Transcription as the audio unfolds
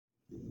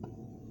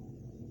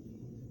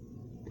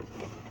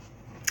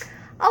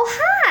Oh,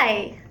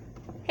 hi!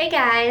 Hey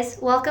guys,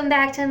 welcome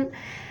back to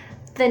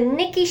the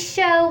Nikki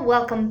Show.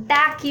 Welcome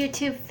back,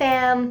 YouTube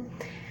fam.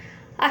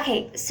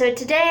 Okay, so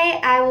today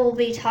I will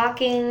be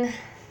talking.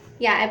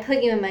 Yeah, I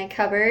put you in my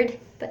cupboard,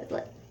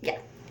 but yeah.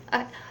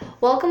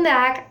 Welcome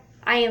back.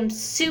 I am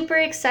super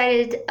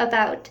excited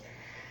about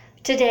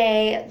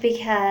today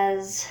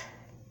because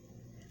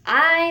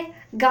I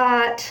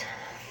got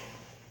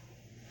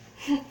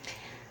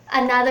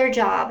another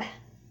job,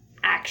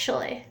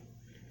 actually.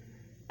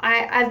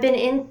 I've been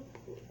in,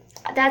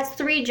 that's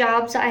 3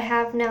 jobs I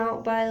have now,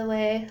 by the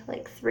way,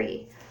 like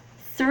 3.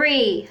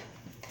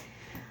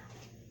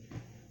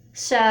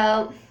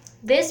 So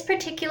this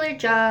particular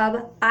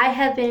job I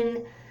have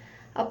been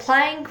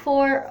applying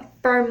for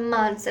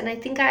months, and I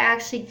think I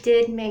actually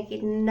did make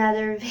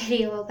another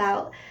video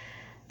about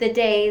the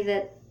day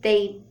that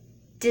they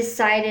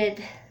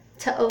decided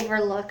to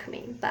overlook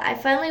me. But I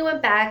finally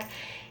went back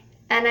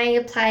and I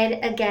applied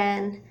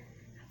again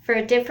for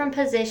a different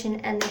position,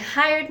 and they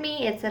hired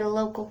me. It's at a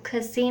local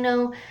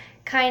casino,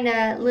 kind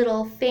of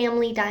little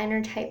family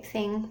diner type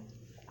thing,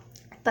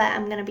 but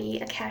I'm gonna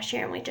be a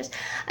cashier and waitress.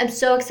 I'm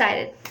so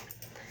excited.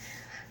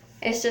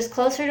 It's just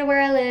closer to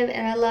where I live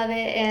and I love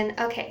it. And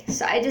okay,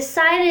 so I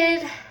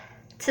decided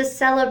to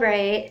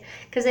celebrate,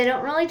 because I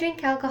don't really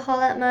drink alcohol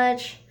that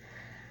much,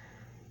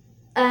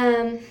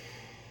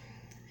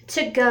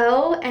 to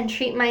go and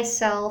treat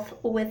myself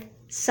with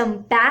some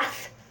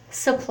bath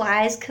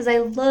supplies, because I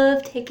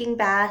love taking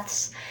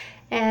baths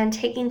and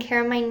taking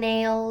care of my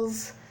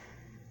nails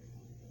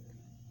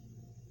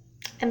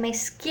and my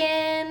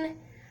skin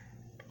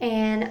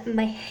and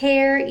my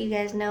hair. You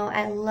guys know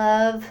I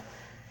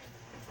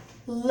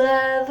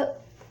love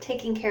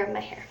taking care of my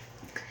hair.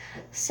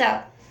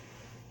 So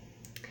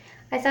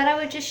I thought I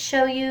would just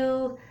show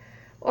you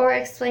or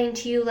explain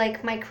to you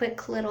like my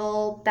quick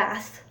little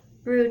bath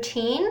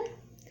routine.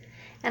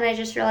 And I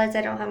just realized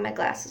I don't have my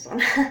glasses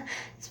on.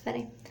 It's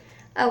funny.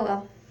 Oh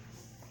well.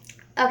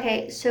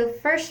 Okay, so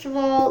first of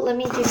all, let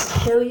me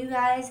just show you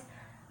guys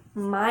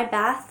my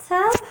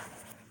bathtub.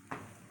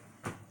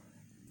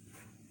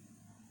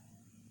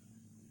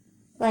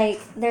 Like,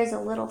 there's a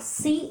little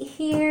seat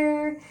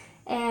here,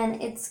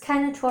 and it's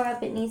kind of tore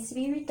up. It needs to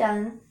be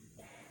redone.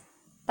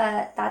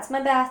 But that's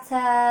my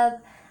bathtub,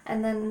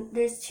 and then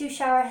there's 2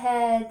 shower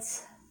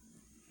heads.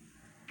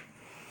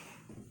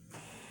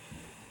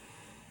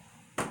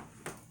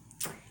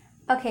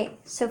 Okay,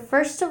 so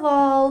first of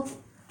all,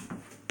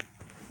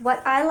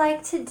 what I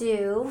like to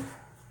do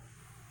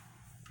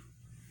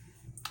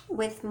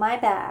with my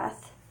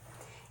bath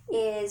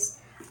is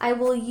I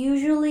will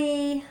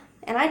usually,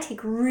 and I take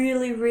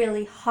really,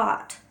 really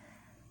hot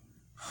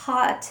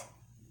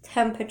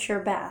temperature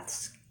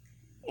baths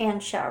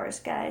and showers,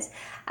 guys.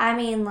 I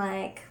mean,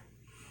 like,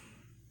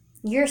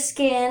 your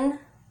skin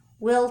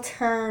will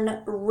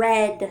turn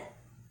red.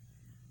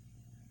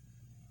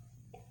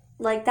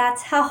 Like,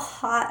 that's how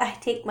hot I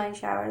take my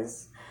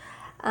showers.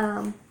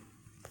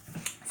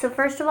 So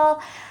first of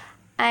all,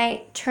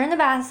 I turn the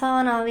bath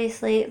on,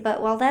 obviously,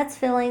 but while that's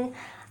filling,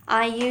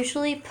 I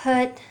usually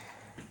put,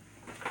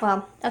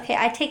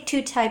 I take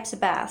 2 types of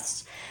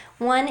baths.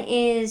 One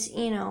is,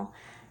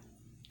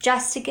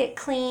 just to get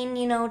clean,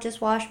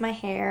 just wash my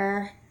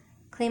hair,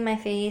 clean my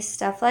face,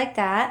 stuff like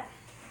that.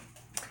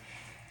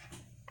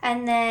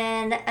 And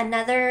then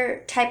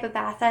another type of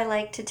bath I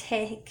like to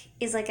take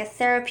is like a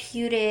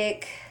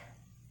therapeutic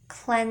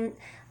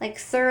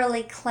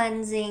thoroughly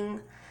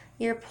cleansing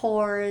your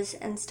pores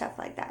and stuff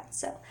like that.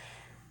 So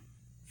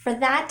for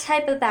that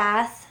type of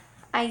bath,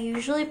 I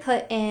usually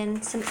put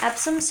in some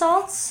Epsom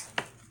salts.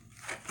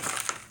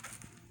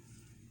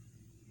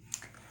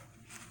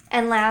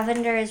 And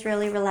lavender is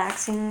really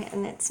relaxing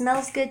and it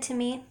smells good to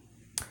me.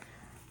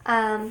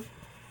 And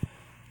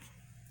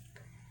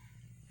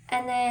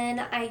then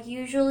I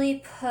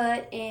usually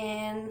put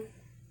in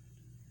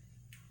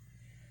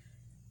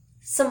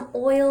some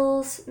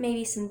oils,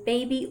 maybe some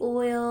baby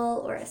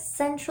oil or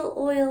essential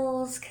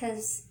oils,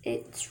 because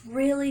it's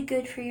really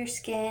good for your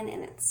skin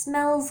and it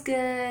smells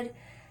good.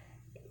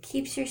 It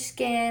keeps your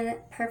skin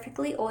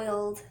perfectly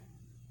oiled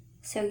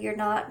so you're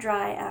not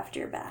dry after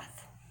your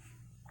bath.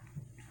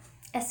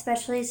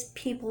 Especially as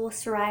people with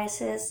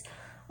psoriasis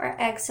or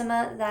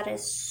eczema, that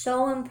is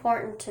so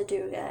important to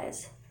do,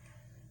 guys.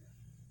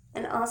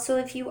 And also,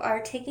 if you are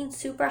taking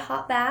super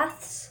hot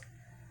baths,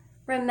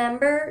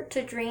 remember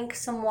to drink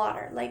some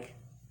water, like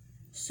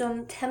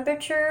some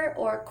temperature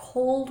or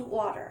cold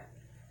water.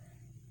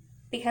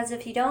 Because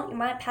if you don't, you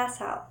might pass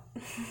out.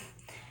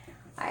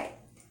 Alright,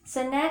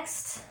 so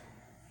next,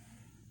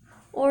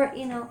 or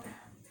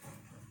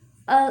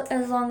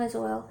as long as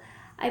oil,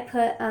 I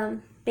put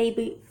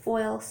baby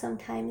oil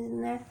sometimes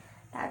in there.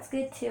 That's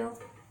good too.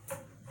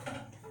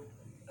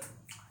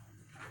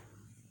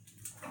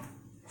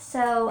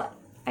 So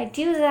I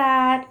do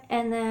that,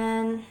 and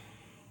then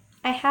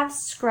I have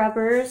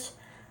scrubbers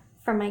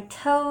for my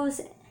toes,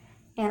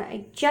 and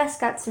I just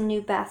got some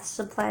new bath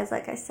supplies,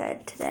 like I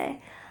said, today.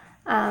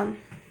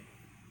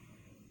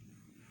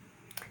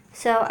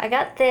 So I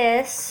got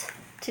this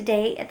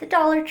today at the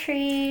Dollar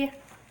Tree.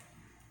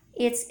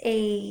 It's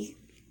a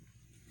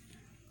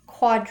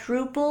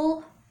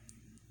quadruple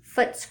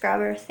foot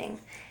scrubber thing.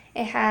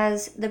 It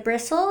has the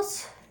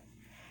bristles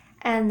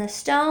and the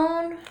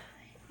stone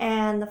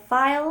and the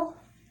file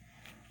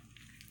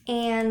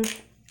and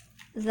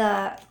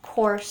the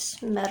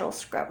coarse metal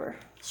scraper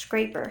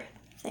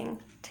thing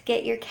to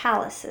get your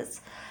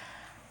calluses.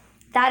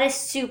 That is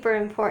super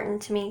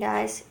important to me,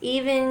 guys.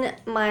 Even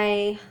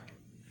my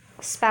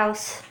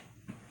spouse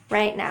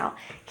right now,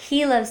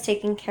 he loves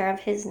taking care of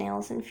his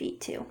nails and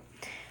feet too.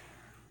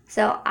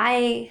 So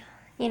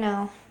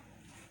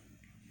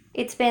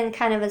it's been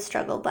kind of a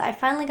struggle, but I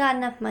finally got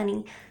enough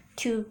money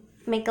to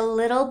make a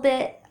little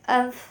bit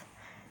of,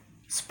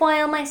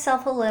 spoil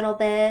myself a little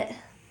bit.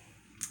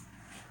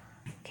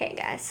 Okay,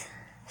 guys.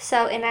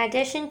 So in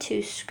addition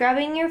to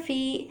scrubbing your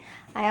feet,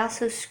 I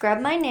also scrub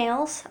my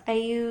nails.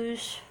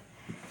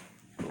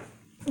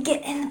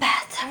 Get in the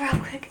bathtub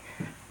real quick.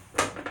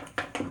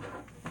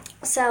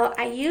 So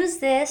I use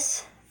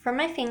this for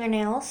my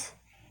fingernails,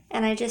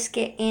 and I just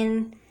get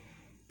in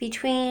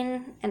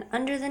between and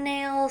under the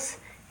nails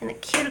and the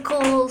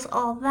cuticles,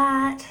 all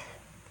that.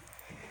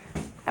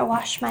 I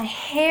wash my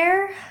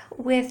hair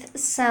with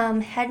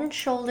some Head &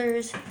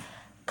 Shoulders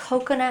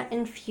coconut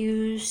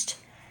infused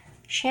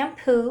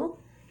shampoo,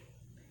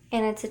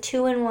 and it's a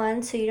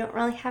 2-in-1, so you don't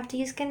really have to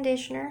use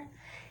conditioner,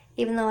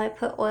 even though I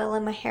put oil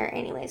in my hair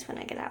anyways when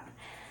I get out.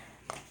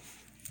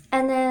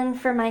 And then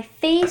for my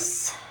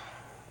face,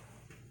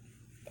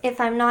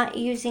 if I'm not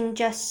using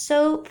just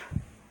soap,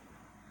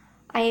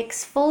 I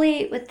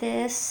exfoliate with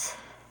this.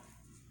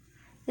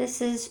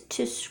 This is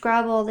to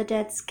scrub all the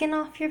dead skin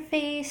off your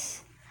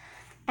face.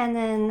 And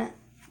then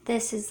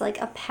this is like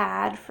a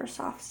pad for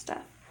soft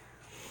stuff.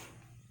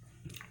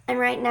 And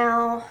right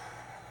now,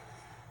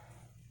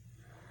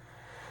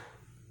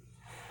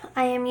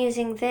 I am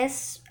using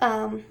this.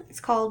 It's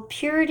called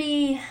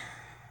Purity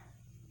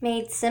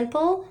Made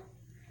Simple.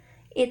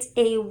 It's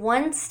a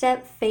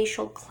 1-step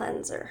facial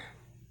cleanser.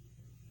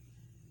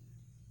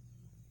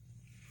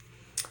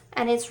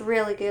 And it's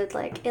really good.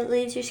 Like, it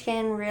leaves your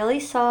skin really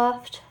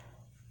soft.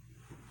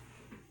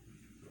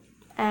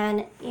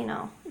 And,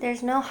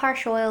 there's no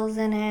harsh oils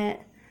in it.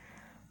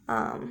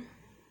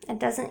 It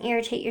doesn't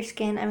irritate your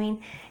skin. I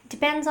mean, it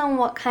depends on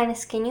what kind of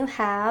skin you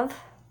have.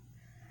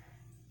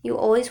 You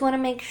always want to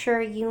make sure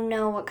you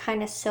know what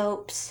kind of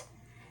soaps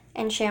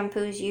and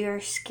shampoos your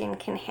skin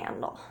can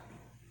handle.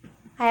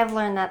 I have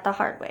learned that the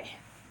hard way.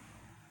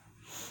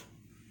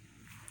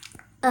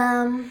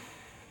 And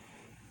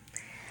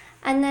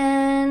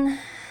then,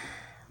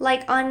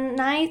 like, on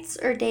nights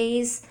or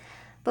days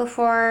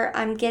before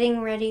I'm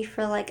getting ready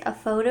for like a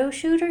photo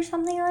shoot or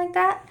something like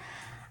that,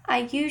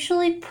 I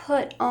usually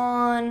put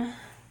on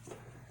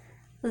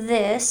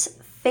this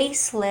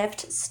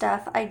facelift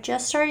stuff. I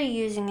just started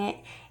using it.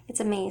 It's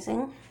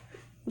amazing.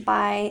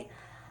 By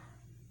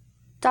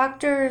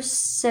Dr.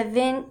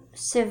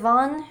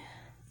 Sivan,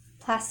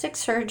 plastic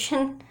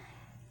surgeon.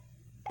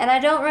 And I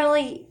don't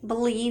really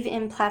believe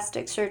in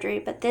plastic surgery,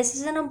 but this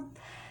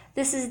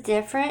is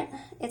different.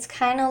 It's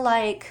kind of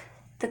like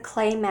the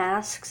clay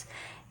masks.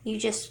 You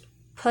just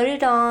put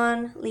it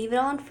on, leave it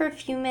on for a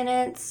few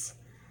minutes,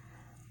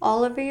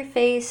 all over your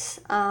face,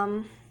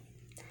 and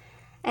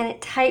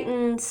it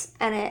tightens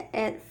and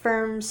it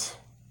firms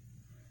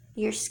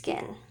your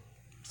skin.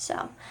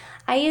 So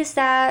I use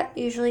that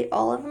usually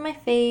all over my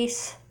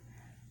face,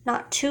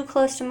 not too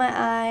close to my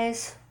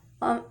eyes,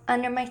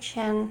 under my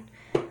chin.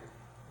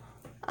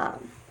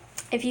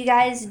 If you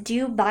guys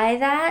do buy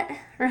that,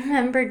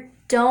 remember,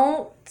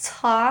 don't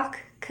talk,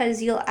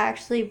 because you'll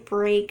actually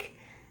break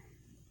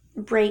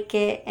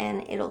it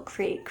and it'll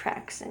create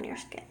cracks in your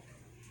skin.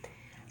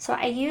 So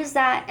I use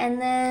that, and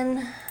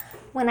then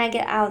when I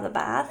get out of the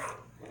bath,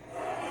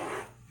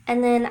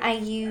 and then I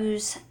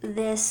use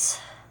this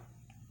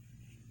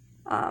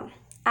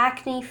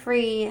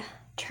acne-free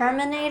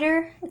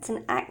Terminator. It's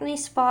an acne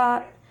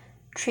spot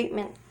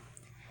treatment.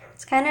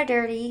 It's kind of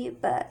dirty,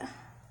 but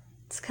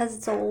it's because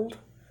it's old.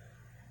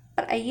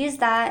 But I use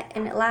that,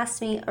 and it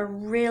lasts me a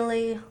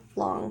really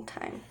long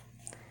time.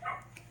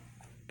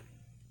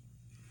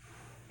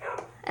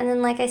 And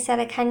then, like I said,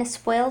 I kind of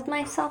spoiled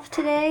myself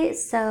today,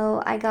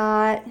 so I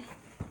got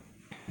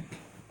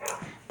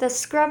the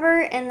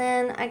scrubber, and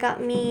then I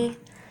got me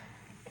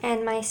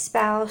and my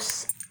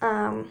spouse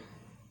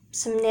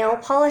some nail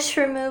polish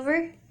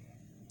remover,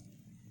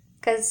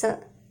 because,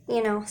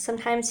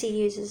 sometimes he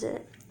uses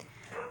it.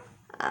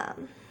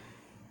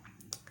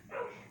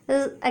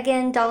 This is,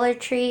 again, Dollar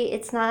Tree.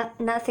 It's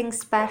nothing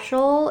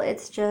special.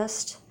 It's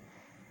just,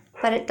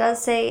 but it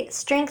does say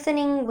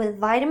strengthening with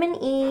vitamin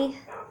E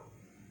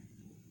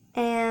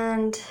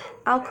and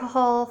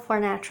alcohol for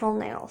natural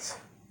nails.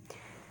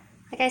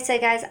 Like I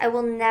said, guys, I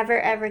will never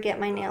ever get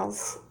my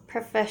nails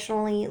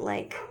professionally,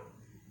 like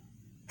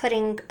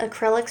putting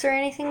acrylics or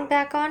anything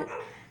back on,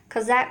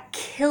 because that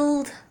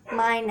killed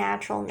my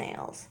natural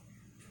nails.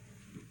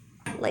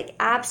 Like,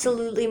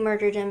 absolutely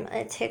murdered them.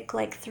 It took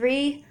like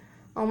 3,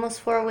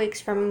 almost 4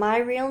 weeks for my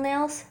real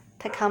nails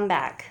to come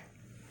back.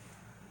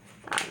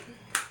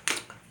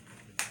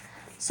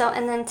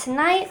 And then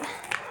tonight,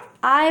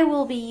 I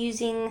will be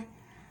using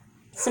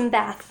some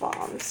bath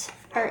bombs,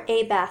 or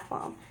a bath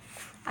bomb.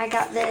 I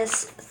got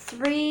this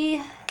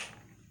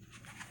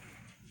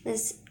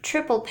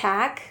triple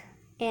pack,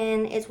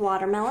 and it's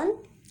watermelon,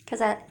 because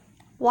that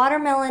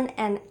watermelon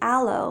and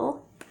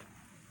aloe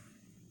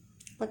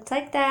looks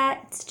like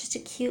that. It's just a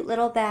cute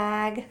little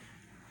bag.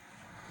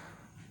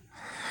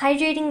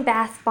 Hydrating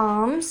bath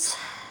bombs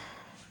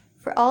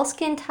for all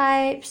skin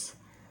types.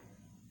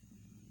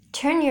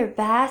 Turn your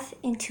bath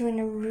into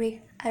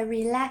a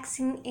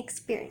relaxing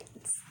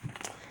experience.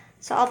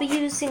 So I'll be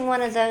using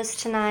one of those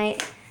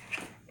tonight,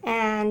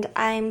 and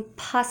I'm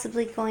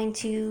possibly going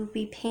to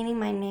be painting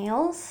my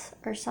nails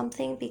or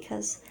something,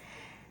 because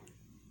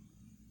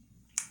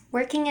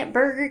working at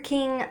Burger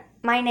King,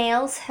 my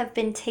nails have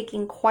been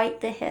taking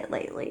quite the hit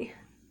lately.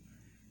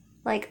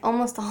 Like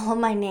almost all of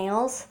my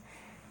nails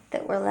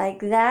that were like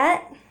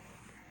that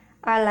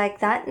are like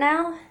that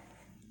now,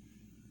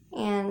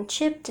 and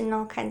chipped and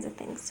all kinds of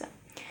things. So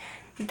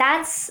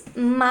that's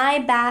my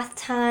bath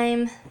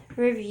time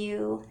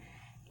review,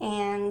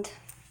 and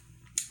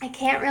I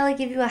can't really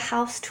give you a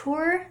house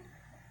tour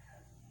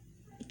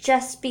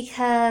just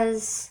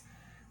because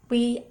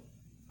we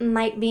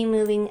might be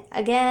moving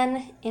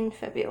again in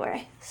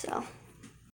February. So